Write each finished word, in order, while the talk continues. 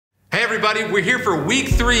everybody, we're here for week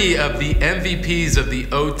 3 of the MVPs of the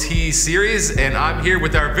OT series, and I'm here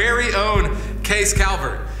with our very own Case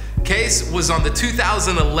Calvert. Case was on the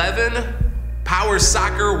 2011 Power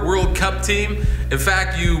Soccer World Cup team. In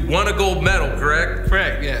fact, you won a gold medal, correct?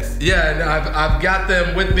 Correct, yes. Yeah, and I've got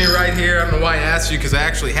them with me right here. I don't know why I asked you, because I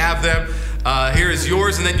actually have them. Here is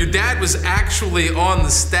yours, and then your dad was actually on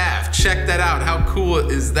the staff. Check that out. How cool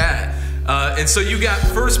is that? And so you got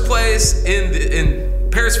first place in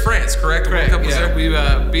Paris, France, correct? Correct, yeah. We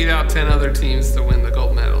beat out 10 other teams to win the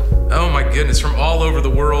gold medal. Oh my goodness, from all over the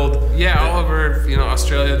world. Yeah, all over,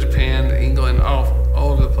 Australia, Japan, England, all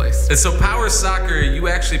over the place. And so Power Soccer, you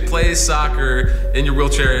actually play soccer in your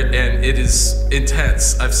wheelchair, and it is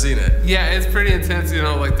intense. I've seen it. Yeah, it's pretty intense.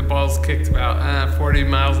 Like the ball's kicked about 40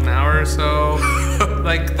 miles an hour or so.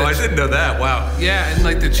 I didn't know that. Wow. Yeah, and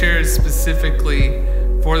like the chair is specifically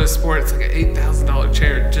for the sport. It's like an $8,000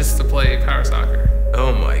 chair just to play Power Soccer.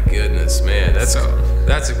 Oh my goodness, man,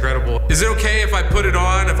 that's incredible. Is it okay if I put it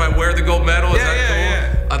on, if I wear the gold medal? Is that cool?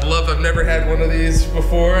 Yeah. I've never had one of these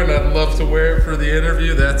before, and I'd love to wear it for the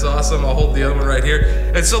interview. That's awesome. I'll hold the other one right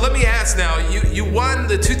here. And so let me ask now, you won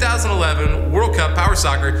the 2011 World Cup Power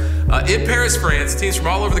Soccer in Paris, France, teams from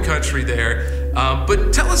all over the country there.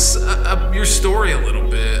 But tell us your story a little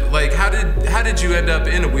bit. Like, how did you end up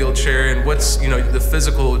in a wheelchair, and what's, the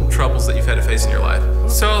physical troubles that you've had to face in your life?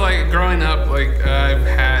 So, growing up, I've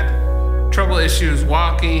had trouble issues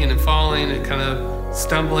walking and falling and kind of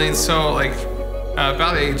stumbling. So,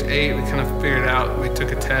 about age 8, we kind of figured out, we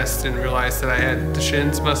took a test and realized that I had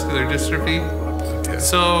Duchenne's muscular dystrophy. Okay.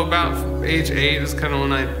 So, about age 8 is kind of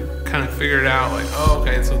when I kind of figured out,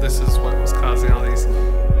 okay, so this is what was causing all these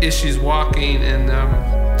issues walking. And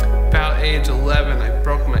about age 11, I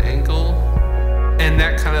broke my ankle, and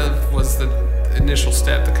that kind of was the initial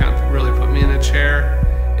step that kind of really put me in a chair.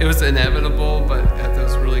 It was inevitable, but that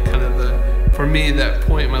was really kind of for me, that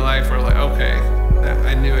point in my life where okay,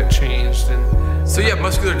 I knew it changed. And so yeah,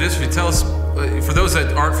 muscular dystrophy. Tell us, for those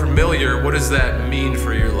that aren't familiar, what does that mean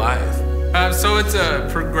for your life? So it's a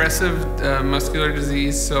progressive muscular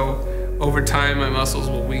disease. So over time, my muscles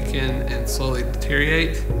will weaken and slowly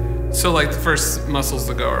deteriorate. So the first muscles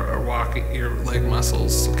to go are walking, your leg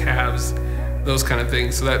muscles, calves, those kind of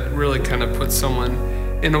things. So that really kind of puts someone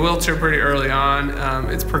in a wheelchair pretty early on.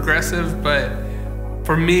 It's progressive, but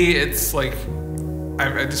for me, it's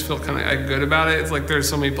I just feel kind of good about it. It's there's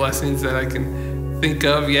so many blessings that I can think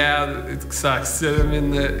of. Yeah, it sucks that I'm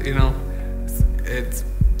in it's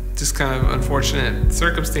just kind of unfortunate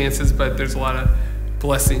circumstances, but there's a lot of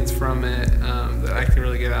blessings from it that I can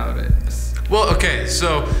really get out of it. Well, okay,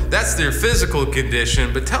 so that's their physical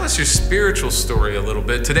condition, but tell us your spiritual story a little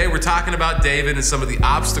bit. Today we're talking about David and some of the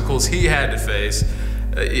obstacles he had to face.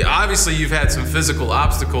 Obviously, you've had some physical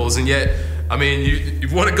obstacles, and yet,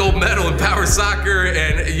 you've won a gold medal in Power Soccer,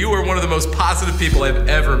 and you are one of the most positive people I've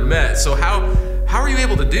ever met. So how are you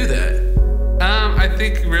able to do that? I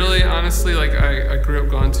think really, honestly, I grew up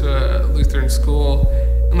going to a Lutheran school,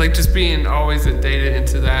 and just being always indebted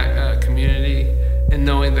into that community, and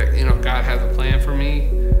knowing that, God has a plan for me.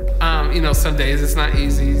 Some days it's not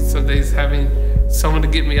easy. Some days having someone to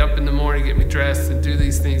get me up in the morning, get me dressed, and do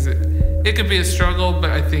these things, it could be a struggle.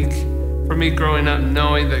 But I think for me growing up,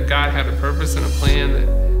 knowing that God had a purpose and a plan,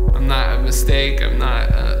 that I'm not a mistake, I'm not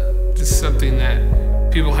just something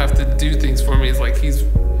that people have to do things for me. It's He's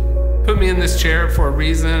put me in this chair for a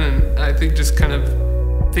reason. And I think just kind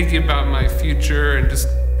of thinking about my future and just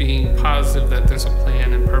being positive that there's a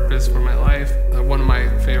plan and purpose for my life. One of my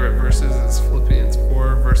favorite verses is Philippians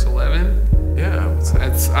 4, verse 11. Yeah.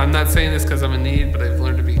 I'm not saying this because I'm in need, but I've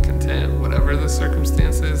learned to be content, whatever the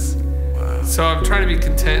circumstances. Wow. So I'm trying to be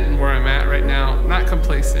content in where I'm at right now. Not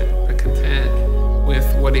complacent, but content with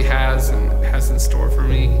what He has and has in store for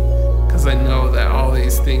me. Because I know that all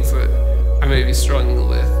these things that I may be struggling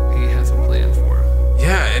with, He has a plan for.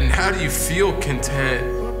 Yeah, and how do you feel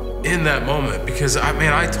content in that moment? Because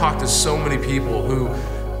I talk to so many people who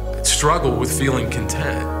struggle with feeling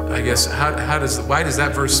content. I guess why does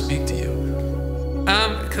that verse speak to you?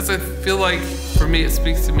 Because I feel for me it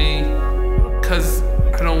speaks to me because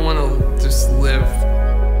I don't want to just live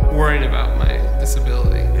worrying about my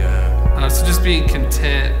disability. Yeah. So just being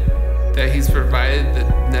content that He's provided the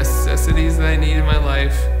necessities that I need in my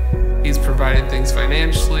life. He's provided things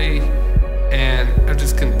financially, and I'm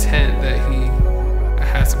just content that He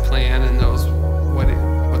has a plan and knows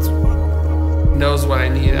what I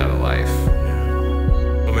need out of life.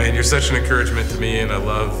 Yeah. Well, man, you're such an encouragement to me, and I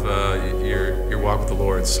love your walk with the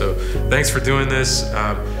Lord. So thanks for doing this.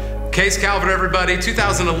 Case Calvert, everybody,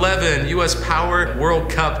 2011 U.S. Power World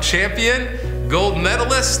Cup champion, gold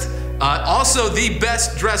medalist. Also the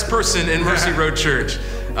best dressed person in Mercy Road Church.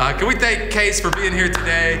 Can we thank Case for being here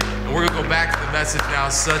today? And we're gonna go back to the message now.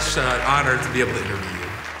 Such an honor to be able to interview you.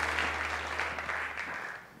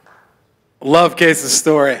 Love Case's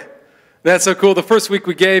story. That's so cool. The first week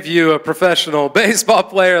we gave you a professional baseball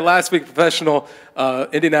player. Last week, professional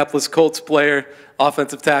Indianapolis Colts player,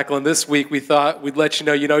 offensive tackle. And this week we thought we'd let you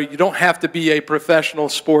know, you don't have to be a professional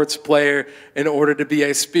sports player in order to be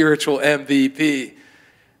a spiritual MVP.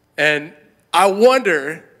 And I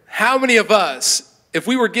wonder how many of us, if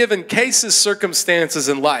we were given Case's circumstances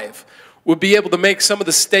in life, would be able to make some of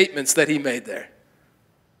the statements that he made there.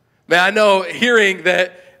 Man, I know hearing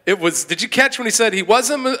that it was, did you catch when he said he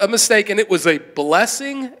wasn't a mistake and it was a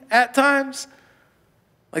blessing at times?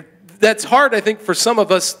 Like, that's hard, I think, for some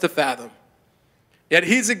of us to fathom. Yet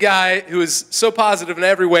he's a guy who is so positive in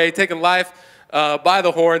every way, taking life by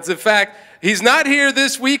the horns. In fact, he's not here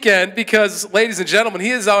this weekend because, ladies and gentlemen,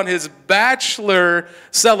 he is on his bachelor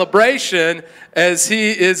celebration as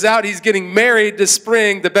he is out. He's getting married this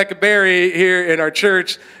spring to Becca Berry here in our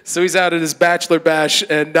church. So he's out at his bachelor bash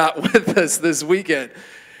and not with us this weekend.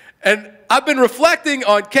 And I've been reflecting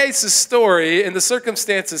on Case's story and the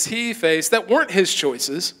circumstances he faced that weren't his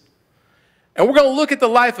choices. And we're going to look at the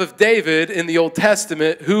life of David in the Old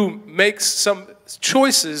Testament, who makes some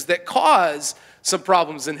choices that cause some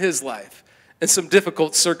problems in his life and some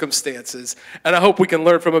difficult circumstances. And I hope we can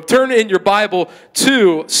learn from him. Turn in your Bible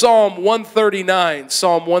to Psalm 139.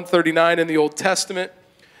 Psalm 139 in the Old Testament.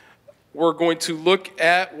 We're going to look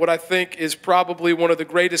at what I think is probably one of the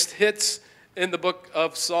greatest hits in the book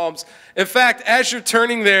of Psalms. In fact, as you're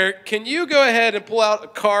turning there, can you go ahead and pull out a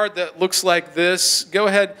card that looks like this? Go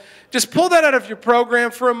ahead. Just pull that out of your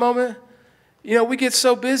program for a moment. We get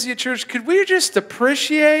so busy at church. Could we just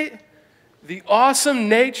appreciate the awesome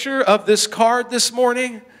nature of this card this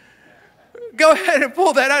morning? Go ahead and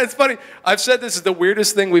pull that out. It's funny. I've said this is the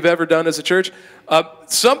weirdest thing we've ever done as a church.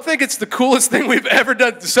 Some think it's the coolest thing we've ever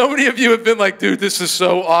done. So many of you have been like, dude, this is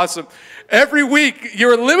so awesome. Every week,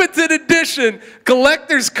 your limited edition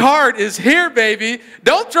collector's card is here, baby.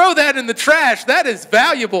 Don't throw that in the trash. That is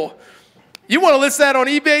valuable. You want to list that on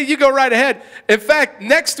eBay? You go right ahead. In fact,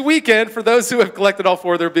 next weekend, for those who have collected all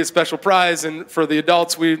four, there will be a special prize. And for the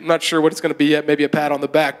adults, we're not sure what it's going to be yet, maybe a pat on the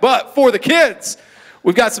back. But for the kids,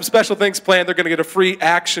 we've got some special things planned. They're going to get a free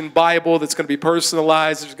action Bible that's going to be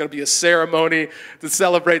personalized. There's going to be a ceremony to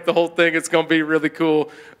celebrate the whole thing. It's going to be really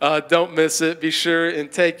cool. Don't miss it. Be sure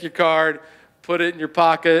and take your card, put it in your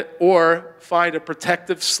pocket, or find a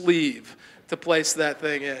protective sleeve to place that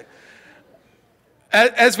thing in.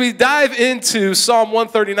 As we dive into Psalm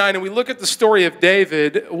 139 and we look at the story of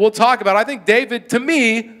David, we'll talk about, I think David, to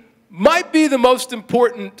me, might be the most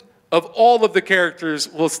important of all of the characters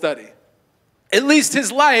we'll study. At least his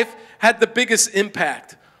life had the biggest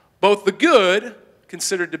impact. Both the good,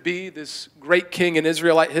 considered to be this great king in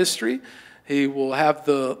Israelite history, he will have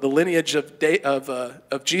the lineage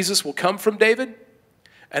of Jesus will come from David.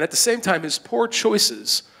 And at the same time, his poor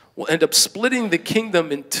choices will end up splitting the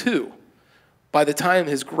kingdom in two by the time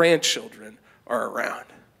his grandchildren are around.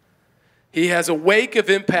 He has a wake of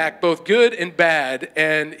impact, both good and bad,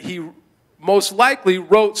 and he most likely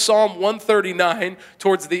wrote Psalm 139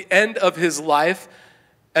 towards the end of his life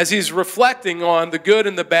as he's reflecting on the good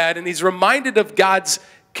and the bad, and he's reminded of God's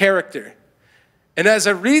character. And as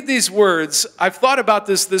I read these words, I've thought about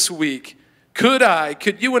this week. Could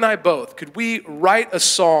you and I both, could we write a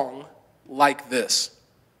song like this?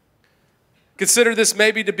 Consider this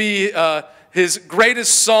maybe to be his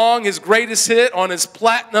greatest song, his greatest hit on his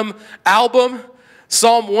platinum album,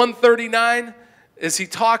 Psalm 139, as he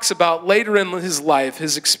talks about later in his life,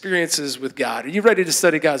 his experiences with God. Are you ready to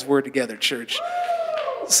study God's word together, church?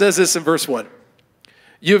 It says this in verse 1.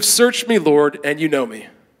 You have searched me, Lord, and you know me.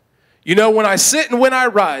 You know when I sit and when I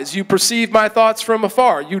rise. You perceive my thoughts from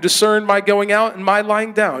afar. You discern my going out and my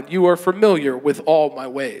lying down. You are familiar with all my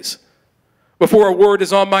ways. Before a word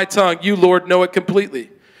is on my tongue, you, Lord, know it completely.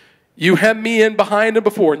 You hem me in behind and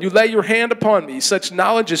before, and you lay your hand upon me. Such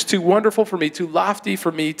knowledge is too wonderful for me, too lofty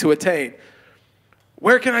for me to attain.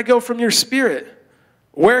 Where can I go from your spirit?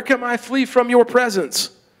 Where can I flee from your presence?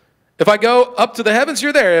 If I go up to the heavens,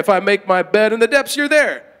 you're there. If I make my bed in the depths, you're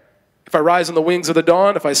there. If I rise on the wings of the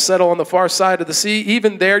dawn, if I settle on the far side of the sea,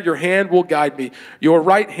 even there your hand will guide me. Your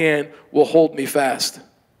right hand will hold me fast.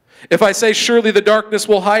 If I say, surely the darkness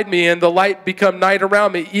will hide me and the light become night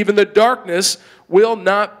around me, even the darkness will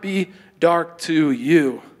not be dark to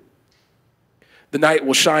you. The night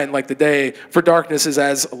will shine like the day, for darkness is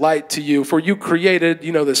as light to you. For you created,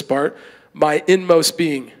 you know this part, my inmost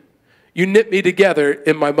being. You knit me together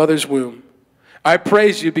in my mother's womb. I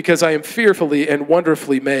praise you because I am fearfully and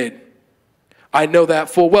wonderfully made. I know that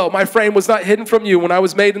full well. My frame was not hidden from you when I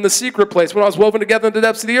was made in the secret place, when I was woven together in the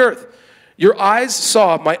depths of the earth. Your eyes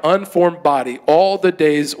saw my unformed body. All the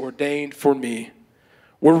days ordained for me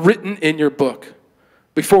were written in your book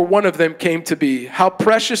before one of them came to be. How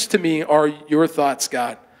precious to me are your thoughts,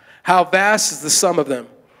 God. How vast is the sum of them.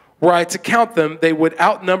 Were I to count them, they would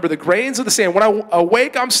outnumber the grains of the sand. When I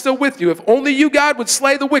awake, I'm still with you. If only you, God, would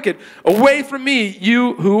slay the wicked. Away from me,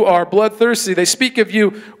 you who are bloodthirsty. They speak of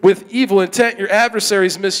you with evil intent. Your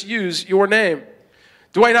adversaries misuse your name.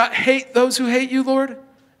 Do I not hate those who hate you, Lord,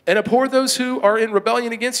 and abhor those who are in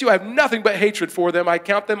rebellion against you? I have nothing but hatred for them. I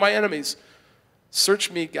count them my enemies.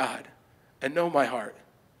 Search me, God, and know my heart.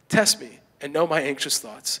 Test me and know my anxious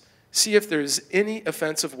thoughts. See if there is any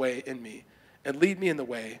offensive way in me, and lead me in the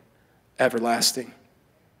way everlasting.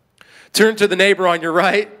 Turn to the neighbor on your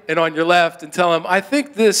right and on your left and tell him, I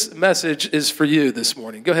think this message is for you this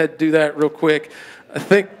morning. Go ahead and do that real quick. I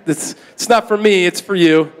think it's not for me, it's for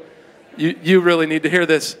you. You really need to hear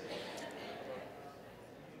this.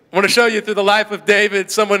 I want to show you through the life of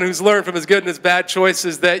David, someone who's learned from his good and his bad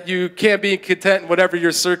choices, that you can't be content in whatever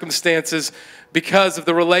your circumstances because of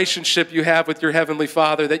the relationship you have with your Heavenly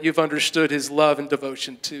Father, that you've understood His love and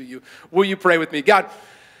devotion to you. Will you pray with me? God,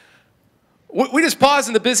 we just pause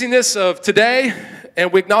in the busyness of today,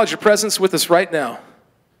 and we acknowledge your presence with us right now.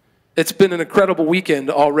 It's been an incredible weekend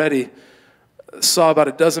already. Saw about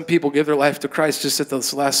a dozen people give their life to Christ just at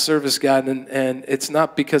this last service, God, and it's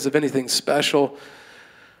not because of anything special.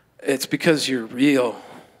 It's because you're real.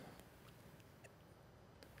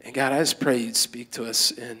 And God, I just pray you'd speak to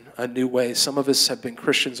us in a new way. Some of us have been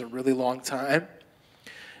Christians a really long time,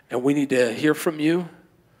 and we need to hear from you,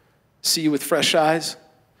 see you with fresh eyes.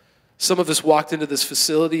 Some of us walked into this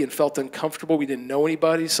facility and felt uncomfortable. We didn't know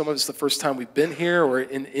anybody. Some of us the first time we've been here or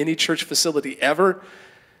in any church facility ever.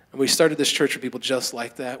 And we started this church for people just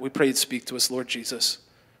like that. We pray you'd speak to us, Lord Jesus.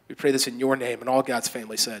 We pray this in your name, and all God's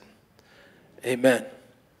family said, amen.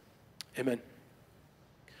 Amen.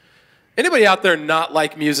 Anybody out there not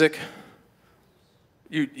like music?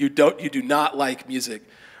 You do not like music.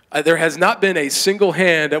 There has not been a single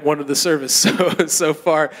hand at one of the services so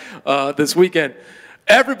far this weekend.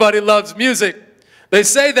 Everybody loves music. They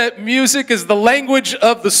say that music is the language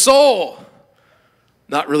of the soul.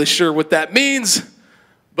 Not really sure what that means,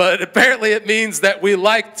 but apparently it means that we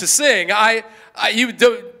like to sing. You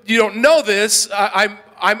don't know this. I'm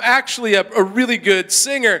actually a really good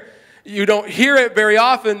singer. You don't hear it very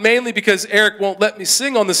often, mainly because Eric won't let me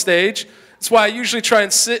sing on the stage. That's why I usually try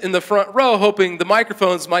and sit in the front row, hoping the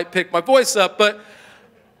microphones might pick my voice up. But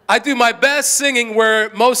I do my best singing where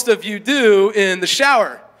most of you do, in the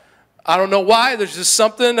shower. I don't know why. There's just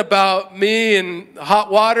something about me and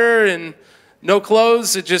hot water and no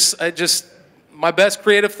clothes. My best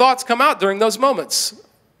creative thoughts come out during those moments.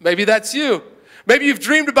 Maybe that's you. Maybe you've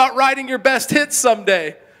dreamed about writing your best hit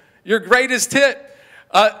someday, your greatest hit.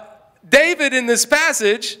 David in this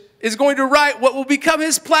passage is going to write what will become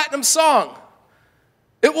his platinum song.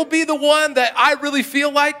 It will be the one that I really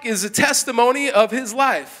feel like is a testimony of his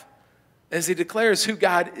life as he declares who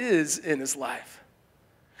God is in his life.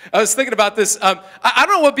 I was thinking about this. I don't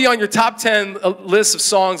know what would be on your top 10 list of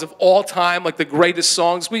songs of all time, like the greatest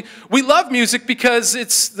songs. We love music because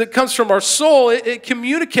it comes from our soul. It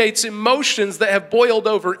communicates emotions that have boiled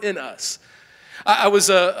over in us. I was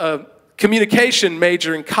a communication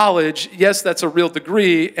major in college. Yes, that's a real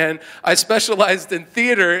degree, and I specialized in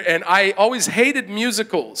theater, and I always hated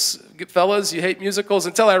musicals. Fellas, you hate musicals?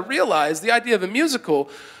 Until I realized the idea of a musical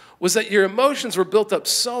was that your emotions were built up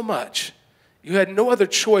so much, you had no other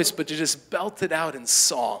choice but to just belt it out in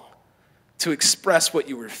song to express what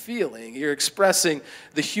you were feeling. You're expressing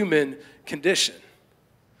the human condition.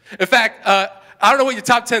 In fact, I don't know what your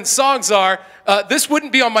top 10 songs are. This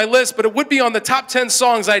wouldn't be on my list, but it would be on the top 10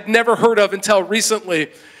 songs I'd never heard of until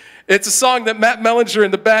recently. It's a song that Matt Mellinger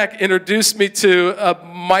in the back introduced me to,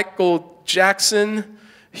 Michael Jackson,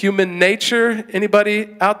 Human Nature.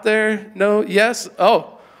 Anybody out there? No? Yes?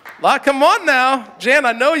 Oh, come on now. Jan,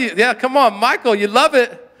 I know you. Yeah, come on. Michael, you love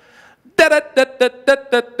it.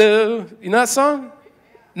 Da-da-da-da-da-da-da. You know that song?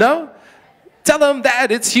 No? Tell them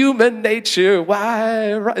that it's human nature.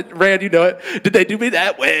 Why? Rand, you know it. Did they do me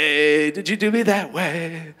that way? Did you do me that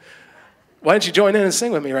way? Why didn't you join in and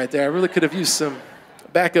sing with me right there? I really could have used some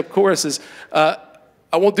backup choruses. I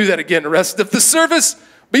won't do that again the rest of the service.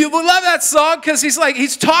 But you will love that song because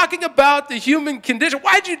he's talking about the human condition.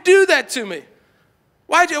 Why'd you do that to me?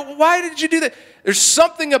 Why did you do that? There's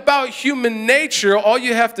something about human nature. All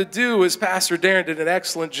you have to do is Pastor Darren did an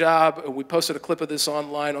excellent job. We posted a clip of this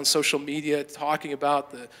online on social media talking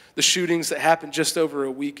about the shootings that happened just over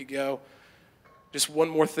a week ago. Just one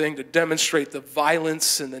more thing to demonstrate the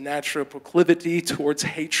violence and the natural proclivity towards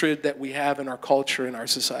hatred that we have in our culture and our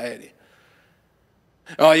society.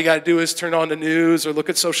 All you got to do is turn on the news or look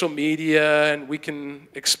at social media, and we can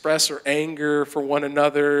express our anger for one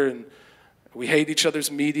another, and we hate each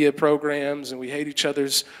other's media programs, and we hate each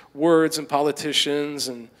other's words and politicians,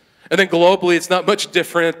 and then globally it's not much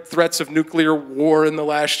different. Threats of nuclear war in the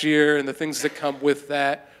last year and the things that come with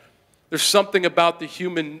that. There's something about the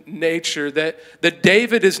human nature that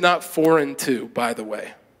David is not foreign to, by the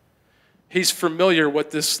way. He's familiar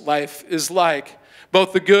what this life is like,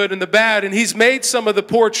 both the good and the bad, and he's made some of the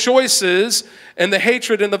poor choices and the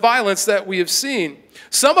hatred and the violence that we have seen.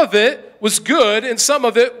 Some of it was good and some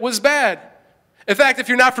of it was bad. In fact, if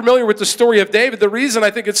you're not familiar with the story of David, the reason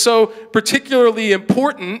I think it's so particularly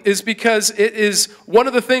important is because it is one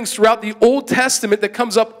of the things throughout the Old Testament that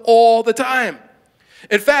comes up all the time.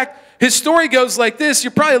 In fact, his story goes like this. You're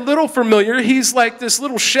probably a little familiar. He's like this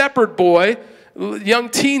little shepherd boy, young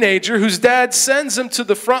teenager, whose dad sends him to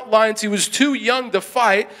the front lines. He was too young to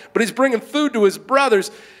fight, but he's bringing food to his brothers.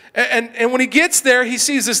 And when he gets there, he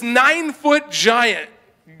sees this 9-foot giant,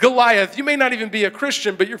 Goliath. You may not even be a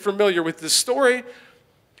Christian, but you're familiar with this story.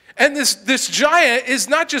 And this giant is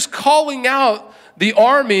not just calling out the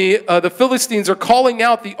army, the Philistines are calling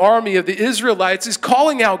out the army of the Israelites. He's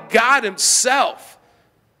calling out God himself.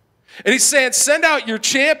 And he's saying, send out your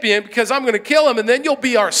champion because I'm going to kill him and then you'll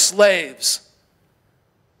be our slaves.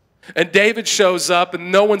 And David shows up and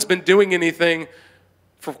no one's been doing anything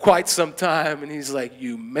for quite some time. And he's like,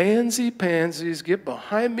 you mansy-pansies, get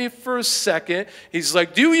behind me for a second. He's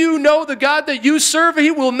like, do you know the God that you serve? He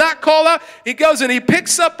will not call out. He goes and he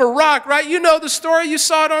picks up a rock, right? You know the story. You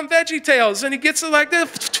saw it on VeggieTales. And he gets it like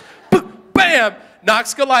this. Bam!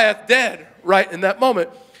 Knocks Goliath dead right in that moment.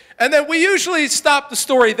 And then we usually stop the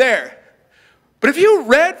story there. But have you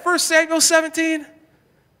read 1 Samuel 17?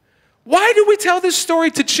 Why do we tell this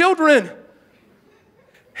story to children?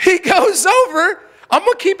 He goes over. I'm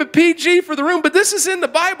going to keep it PG for the room, but this is in the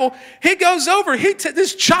Bible. He goes over.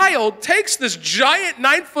 This child takes this giant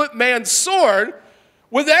 9-foot man's sword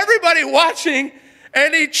with everybody watching,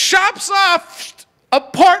 and he chops off a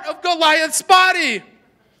part of Goliath's body.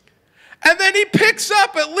 And then he picks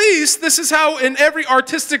up at least, this is how in every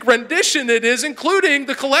artistic rendition it is, including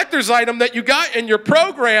the collector's item that you got in your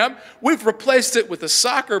program. We've replaced it with a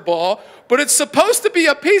soccer ball, but it's supposed to be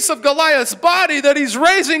a piece of Goliath's body that he's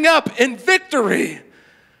raising up in victory.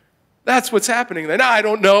 That's what's happening there. Now, I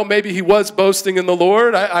don't know. Maybe he was boasting in the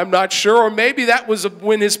Lord. I'm not sure. Or maybe that was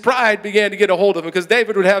when his pride began to get a hold of him, because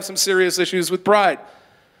David would have some serious issues with pride.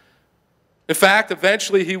 In fact,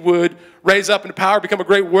 eventually he would raise up into power, become a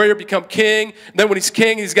great warrior, become king. And then when he's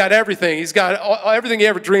king, he's got everything. He's got everything he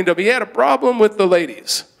ever dreamed of. He had a problem with the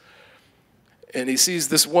ladies. And he sees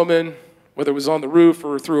this woman, whether it was on the roof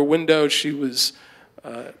or through a window, she was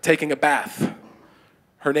taking a bath.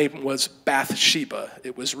 Her name was Bathsheba.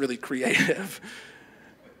 It was really creative.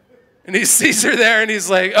 And he sees her there and he's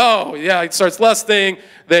like, oh, yeah, he starts lusting.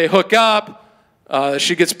 They hook up.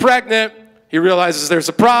 She gets pregnant. He realizes there's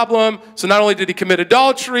a problem. So not only did he commit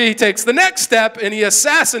adultery, he takes the next step and he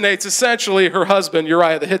assassinates essentially her husband,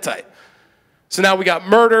 Uriah the Hittite. So now we got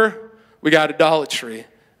murder, we got idolatry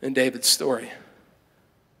in David's story.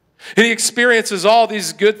 And he experiences all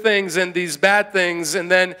these good things and these bad things.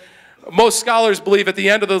 And then most scholars believe at the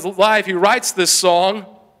end of his life, he writes this song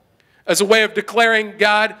as a way of declaring,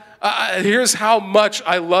 God, here's how much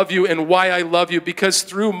I love you and why I love you, because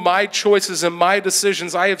through my choices and my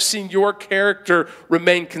decisions, I have seen your character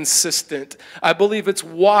remain consistent. I believe it's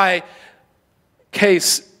why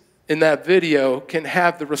Case in that video can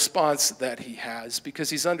have the response that he has, because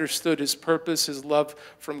he's understood his purpose, his love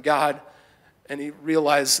from God, and he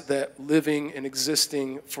realized that living and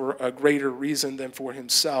existing for a greater reason than for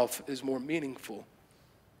himself is more meaningful.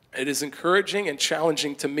 It is encouraging and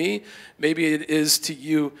challenging to me. Maybe it is to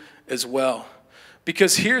you as well.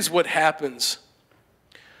 Because here's what happens.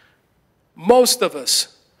 Most of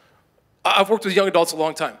us, I've worked with young adults a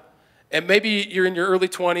long time, and maybe you're in your early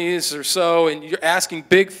 20s or so, and you're asking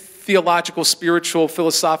big theological, spiritual,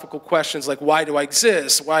 philosophical questions like, why do I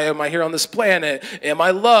exist? Why am I here on this planet? Am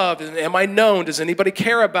I loved? Am I known? Does anybody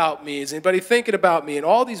care about me? Is anybody thinking about me? And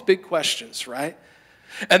all these big questions, right?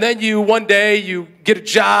 And then one day you get a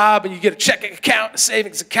job and you get a checking account, a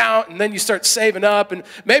savings account, and then you start saving up, and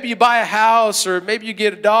maybe you buy a house, or maybe you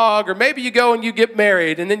get a dog, or maybe you go and you get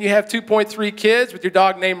married, and then you have 2.3 kids with your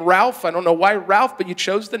dog named Ralph. I don't know why Ralph, but you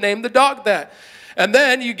chose to name the dog that. And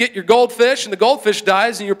then you get your goldfish, and the goldfish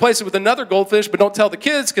dies, and you replace it with another goldfish, but don't tell the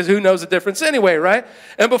kids, because who knows the difference anyway, right?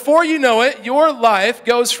 And before you know it, your life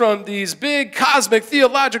goes from these big cosmic,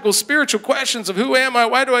 theological, spiritual questions of who am I,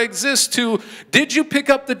 why do I exist, to did you pick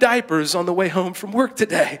up the diapers on the way home from work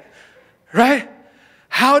today, right?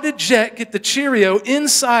 How did Jet get the Cheerio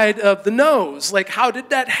inside of the nose? Like, how did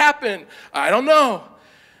that happen? I don't know.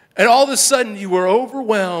 And all of a sudden, you were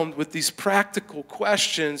overwhelmed with these practical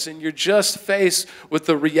questions, and you're just faced with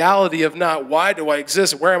the reality of not why do I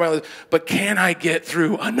exist, where am I, but can I get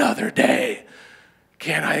through another day?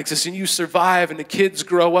 Can I exist? And you survive, and the kids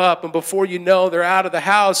grow up, and before you know, they're out of the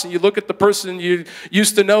house, and you look at the person you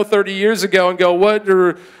used to know 30 years ago and go,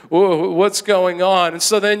 what's going on? And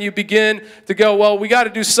so then you begin to go, well, we got to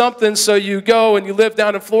do something. So you go and you live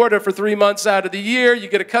down in Florida for 3 months out of the year. You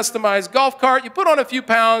get a customized golf cart. You put on a few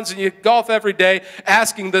pounds, and you golf every day,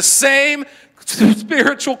 asking the same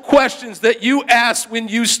spiritual questions that you asked when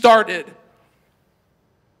you started.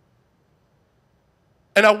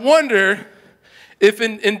 And I wonder if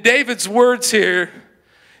in David's words here,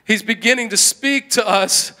 he's beginning to speak to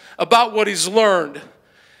us about what he's learned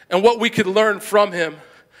and what we could learn from him.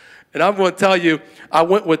 And I'm going to tell you, I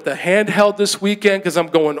went with the handheld this weekend because I'm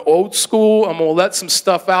going old school. I'm going to let some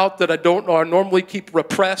stuff out that I normally keep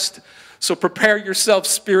repressed. So prepare yourself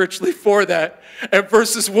spiritually for that. And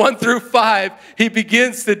verses 1 through 5, he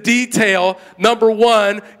begins to detail, number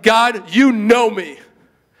one, God, you know me.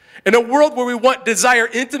 In a world where we desire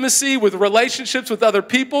intimacy with relationships with other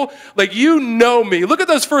people, like you know me. Look at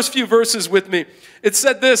those first few verses with me. It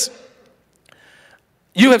said this,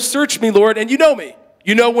 you have searched me, Lord, and you know me.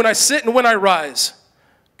 You know when I sit and when I rise.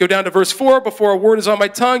 Go down to verse 4, before a word is on my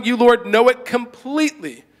tongue, you, Lord, know it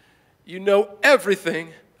completely. You know everything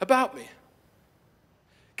about me.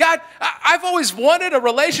 God, I've always wanted a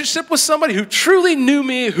relationship with somebody who truly knew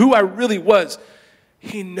me, who I really was.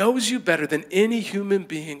 He knows you better than any human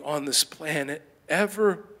being on this planet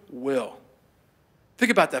ever will. Think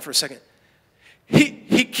about that for a second.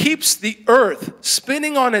 He keeps the earth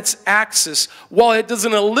spinning on its axis while it does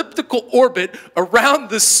an elliptical orbit around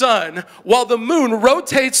the sun, while the moon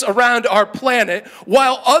rotates around our planet,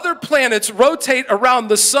 while other planets rotate around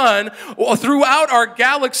the sun throughout our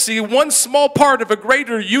galaxy, one small part of a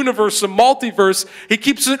greater universe, a multiverse. He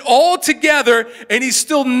keeps it all together, and he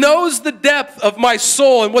still knows the depth of my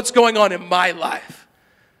soul and what's going on in my life.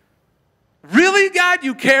 Really, God,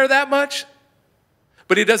 you care that much?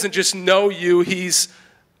 But he doesn't just know you, he's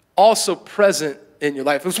also present in your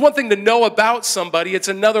life. It's one thing to know about somebody, it's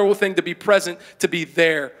another thing to be present, to be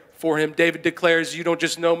there for him. David declares, you don't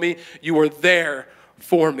just know me, you are there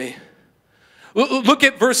for me. Look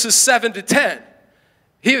at verses 7 to 10.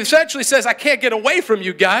 He essentially says, I can't get away from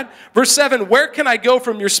you, God. Verse 7, where can I go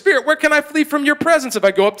from your spirit? Where can I flee from your presence? If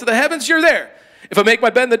I go up to the heavens, you're there. If I make my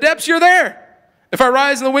bed in the depths, you're there. If I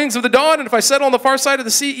rise in the wings of the dawn, and if I settle on the far side of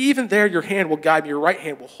the sea, even there your hand will guide me, your right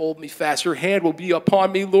hand will hold me fast. Your hand will be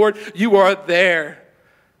upon me, Lord. You are there.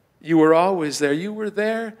 You were always there. You were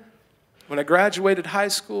there when I graduated high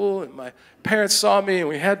school, and my parents saw me, and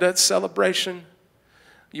we had that celebration.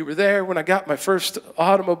 You were there when I got my first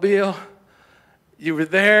automobile. You were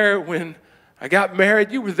there when I got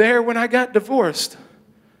married. You were there when I got divorced.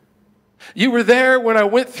 You were there when I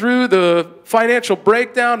went through the financial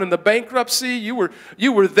breakdown and the bankruptcy. You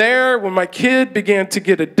were there when my kid began to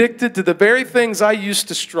get addicted to the very things I used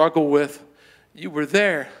to struggle with. You were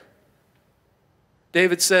there.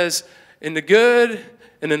 David says, in the good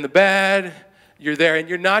and in the bad, you're there. And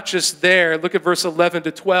you're not just there. Look at verse 11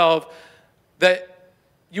 to 12. That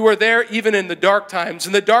you are there even in the dark times.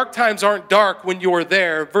 And the dark times aren't dark when you are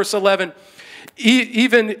there. Verse 11,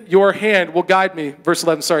 even your hand will guide me. Verse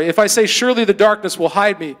 11, sorry. If I say, surely the darkness will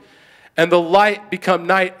hide me, and the light become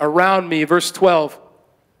night around me. Verse 12,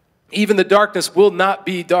 even the darkness will not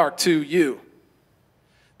be dark to you.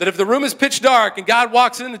 That if the room is pitch dark and God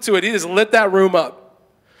walks into it, he just lit that room up.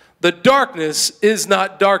 The darkness is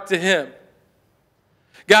not dark to him.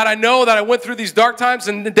 God, I know that I went through these dark times,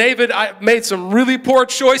 and David, I made some really poor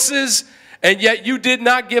choices, and yet you did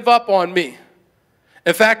not give up on me.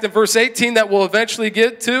 In fact, in verse 18 that we'll eventually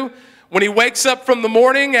get to, when he wakes up from the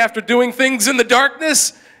morning after doing things in the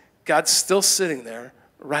darkness, God's still sitting there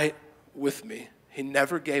right with me. He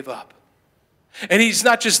never gave up. And he's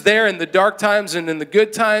not just there in the dark times and in the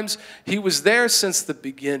good times. He was there since the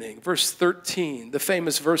beginning. Verse 13, the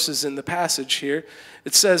famous verses in the passage here.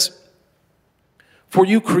 It says, for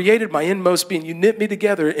you created my inmost being. You knit me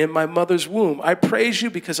together in my mother's womb. I praise you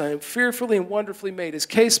because I am fearfully and wonderfully made. As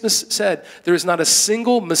Case said, there is not a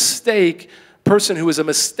single person who is a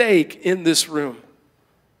mistake in this room.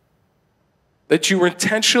 that you were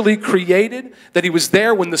intentionally created, that he was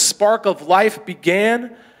there when the spark of life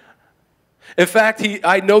began. In fact,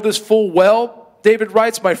 I know this full well. David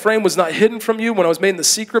writes, my frame was not hidden from you when I was made in the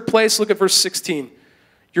secret place. Look at verse 16.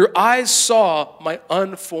 Your eyes saw my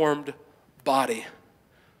unformed body.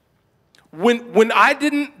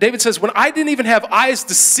 David says, when I didn't even have eyes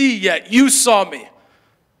to see yet, you saw me.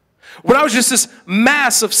 When I was just this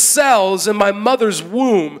mass of cells in my mother's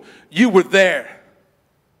womb, you were there.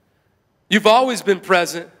 You've always been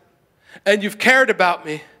present, and you've cared about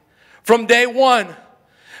me from day one.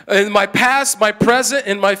 In my past, my present,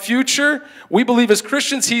 and my future, we believe as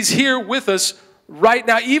Christians, he's here with us right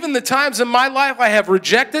now. Even the times in my life I have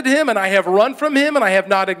rejected him, and I have run from him, and I have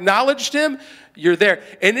not acknowledged him, you're there.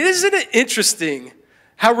 And isn't it interesting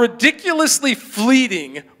how ridiculously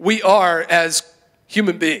fleeting we are as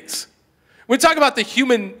human beings? When we talk about the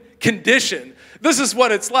human condition, this is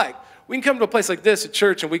what it's like. We can come to a place like this at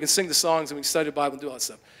church, and we can sing the songs, and we can study the Bible and do all that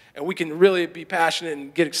stuff. And we can really be passionate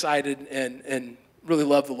and get excited and really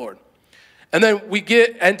love the Lord. And then we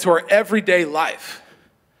get into our everyday life,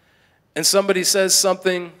 and somebody says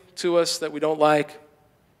something to us that we don't like.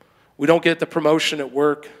 We don't get the promotion at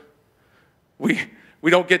work. We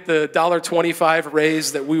don't get the $1.25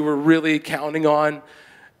 raise that we were really counting on,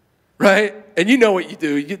 right? And you know what you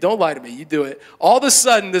do. You don't lie to me. You do it. All of a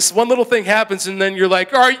sudden, this one little thing happens, and then you're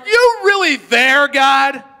like, are you really there,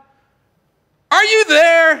 God? Are you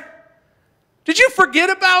there? Did you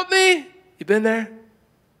forget about me? You been there?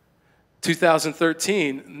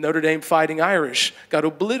 2013, Notre Dame Fighting Irish got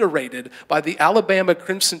obliterated by the Alabama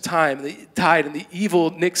Crimson Tide and the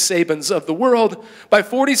evil Nick Sabans of the world by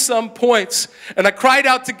 40-some points. And I cried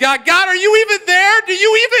out to God, God, are you even there? Do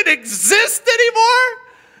you even exist anymore?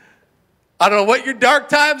 I don't know what your dark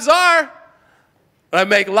times are. But I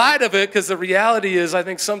make light of it because the reality is I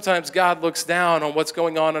think sometimes God looks down on what's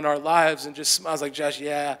going on in our lives and just smiles like, Josh,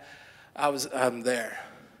 yeah, I'm there.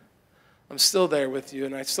 I'm still there with you,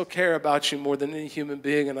 and I still care about you more than any human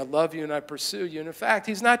being, and I love you, and I pursue you. And in fact,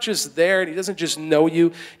 he's not just there, and he doesn't just know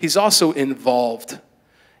you. He's also involved.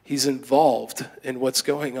 He's involved in what's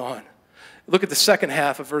going on. Look at the second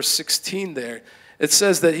half of verse 16 there. It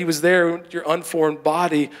says that he was there with your unformed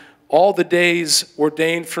body. All the days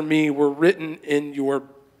ordained for me were written in your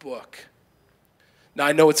book. Now,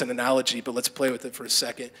 I know it's an analogy, but let's play with it for a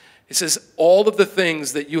second. It says, all of the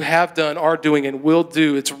things that you have done, are doing, and will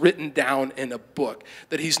do, it's written down in a book.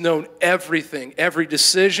 That he's known everything, every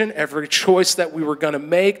decision, every choice that we were going to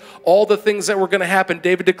make, all the things that were going to happen.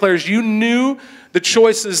 David declares, you knew the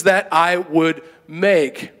choices that I would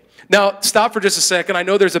make. Now, stop for just a second. I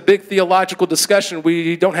know there's a big theological discussion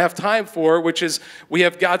we don't have time for, which is we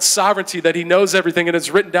have God's sovereignty, that he knows everything, and it's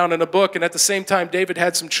written down in a book. And at the same time, David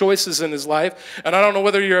had some choices in his life. And I don't know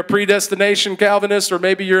whether you're a predestination Calvinist, or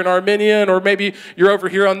maybe you're an Arminian, or maybe you're over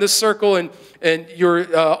here on this circle and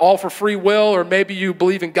you're all for free will, or maybe you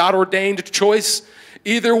believe in God-ordained choice.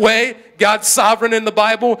 Either way, God's sovereign in the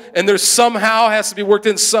Bible, and there's somehow has to be worked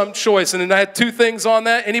in some choice. And then I had two things on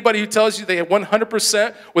that. Anybody who tells you they have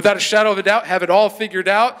 100%, without a shadow of a doubt, have it all figured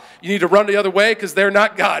out, you need to run the other way because they're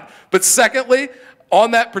not God. But secondly, on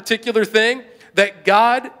that particular thing, that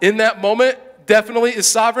God in that moment definitely is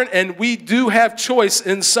sovereign, and we do have choice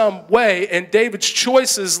in some way. And David's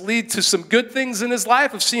choices lead to some good things in his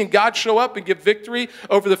life of seeing God show up and give victory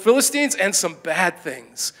over the Philistines, and some bad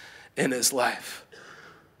things in his life,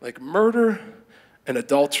 like murder and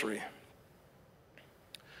adultery.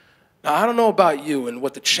 Now, I don't know about you and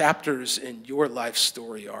what the chapters in your life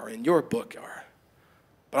story are, in your book are,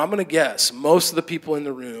 but I'm going to guess most of the people in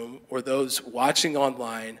the room or those watching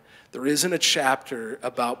online, there isn't a chapter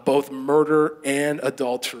about both murder and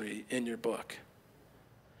adultery in your book.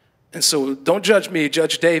 And so don't judge me,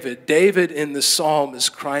 judge David. David in the psalm is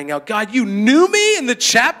crying out, God, you knew me in the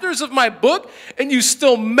chapters of my book, and you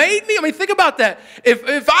still made me? I mean, think about that.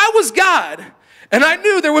 If I was God, and I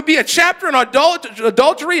knew there would be a chapter on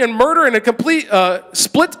adultery and murder and a complete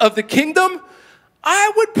split of the kingdom, I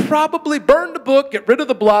would probably burn the book, get rid of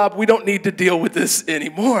the blob. We don't need to deal with this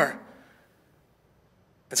anymore.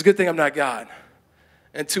 It's a good thing I'm not God.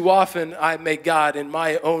 And too often, I make God in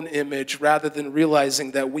my own image rather than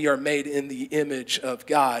realizing that we are made in the image of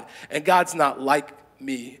God. And God's not like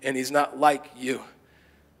me, and he's not like you.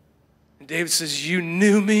 And David says, you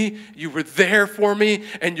knew me, you were there for me,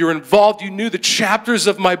 and you're involved. You knew the chapters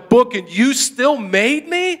of my book, and you still made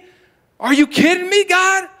me? Are you kidding me,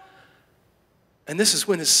 God? And this is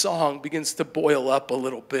when his song begins to boil up a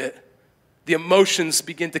little bit. The emotions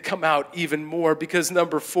begin to come out even more because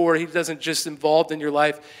number 4, he doesn't just involved in your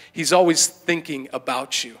life. He's always thinking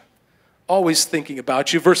about you. Always thinking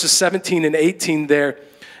about you. Verses 17 and 18 there,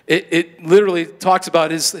 it literally talks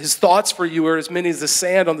about his thoughts for you are as many as the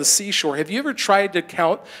sand on the seashore. Have you ever tried to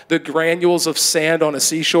count the granules of sand on a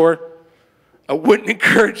seashore? I wouldn't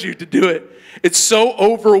encourage you to do it. It's so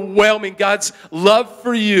overwhelming. God's love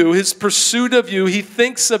for you, his pursuit of you, he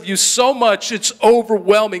thinks of you so much, it's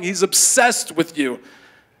overwhelming. He's obsessed with you.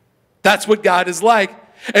 That's what God is like.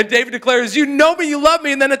 And David declares, you know me, you love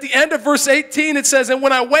me. And then at the end of verse 18, it says, and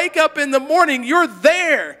when I wake up in the morning, you're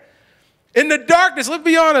there. In the darkness, let's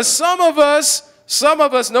be honest, some of us,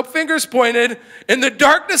 no fingers pointed, in the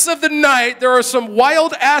darkness of the night, there are some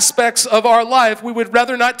wild aspects of our life we would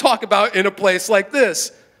rather not talk about in a place like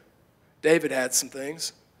this. David had some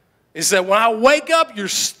things. He said, when I wake up, you're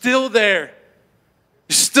still there.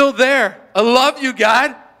 You're still there. I love you,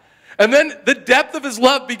 God. And then the depth of his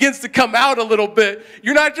love begins to come out a little bit.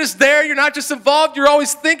 You're not just there. You're not just involved. You're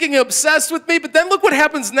always thinking, obsessed with me. But then look what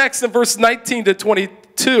happens next in verse 19 to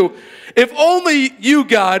 22. If only you,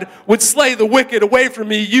 God, would slay the wicked away from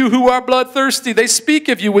me, you who are bloodthirsty. They speak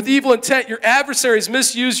of you with evil intent. Your adversaries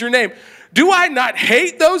misuse your name. Do I not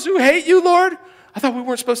hate those who hate you, Lord? I thought we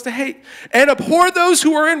weren't supposed to hate. And abhor those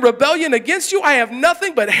who are in rebellion against you. I have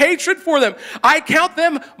nothing but hatred for them. I count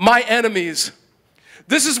them my enemies.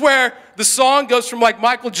 This is where the song goes from like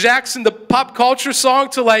Michael Jackson, the pop culture song,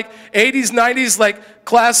 to like 80s, 90s, like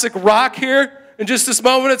classic rock here. In just this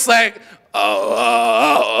moment, it's like,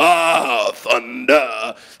 oh,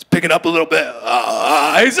 thunder. It's picking up a little bit.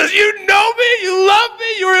 He says, you know me, you love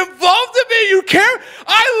me, you're involved in me, you care.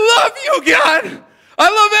 I love you, God. I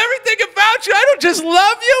love everything about you. I don't just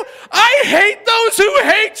love you. I hate those who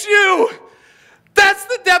hate you. That's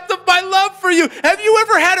the depth of my love for you. Have you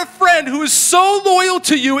ever had a friend who is so loyal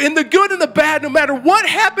to you in the good and the bad, no matter what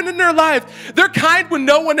happened in their life? They're kind when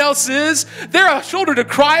no one else is. They're a shoulder to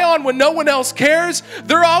cry on when no one else cares.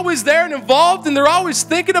 They're always there and involved, and they're always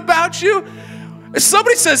thinking about you. If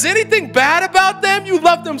somebody says anything bad about them, you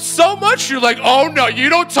love them so much, you're like, oh no, you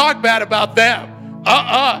don't talk bad about them.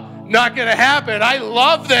 Not gonna happen. I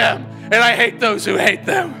love them, and I hate those who hate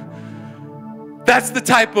them. That's the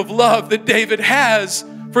type of love that David has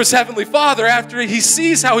for his heavenly Father after he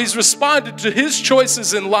sees how he's responded to his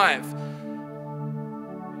choices in life.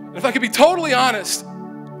 And if I could be totally honest,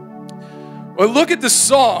 when I look at this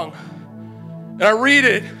song and I read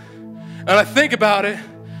it and I think about it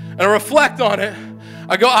and I reflect on it,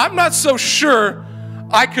 I go, I'm not so sure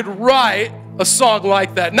I could write a song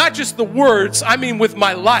like that. Not just the words, I mean with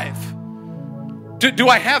my life. Do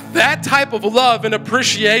I have that type of love and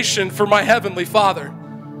appreciation for my heavenly Father?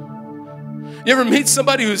 You ever meet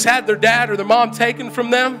somebody who's had their dad or their mom taken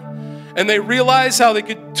from them and they realize how they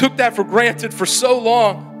took that for granted for so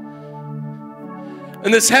long?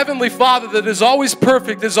 And this heavenly Father that is always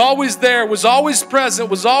perfect, is always there, was always present,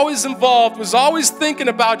 was always involved, was always thinking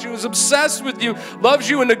about you, was obsessed with you, loves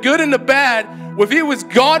you in the good and the bad. If he was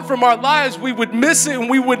gone from our lives, we would miss it and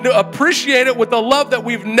we would appreciate it with a love that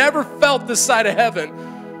we've never felt this side of heaven.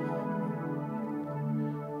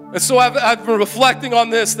 And so I've been reflecting on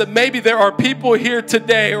this, that maybe there are people here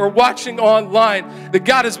today or watching online that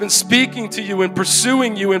God has been speaking to you and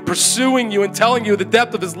pursuing you and telling you the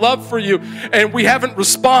depth of his love for you. And we haven't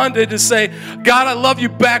responded to say, God, I love you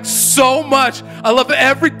back so much. I love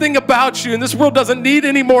everything about you. And this world doesn't need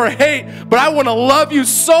any more hate, but I want to love you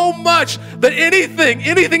so much that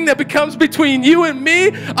anything that becomes between you and me,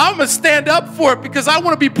 I'm going to stand up for it because I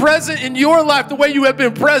want to be present in your life the way you have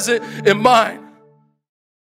been present in mine.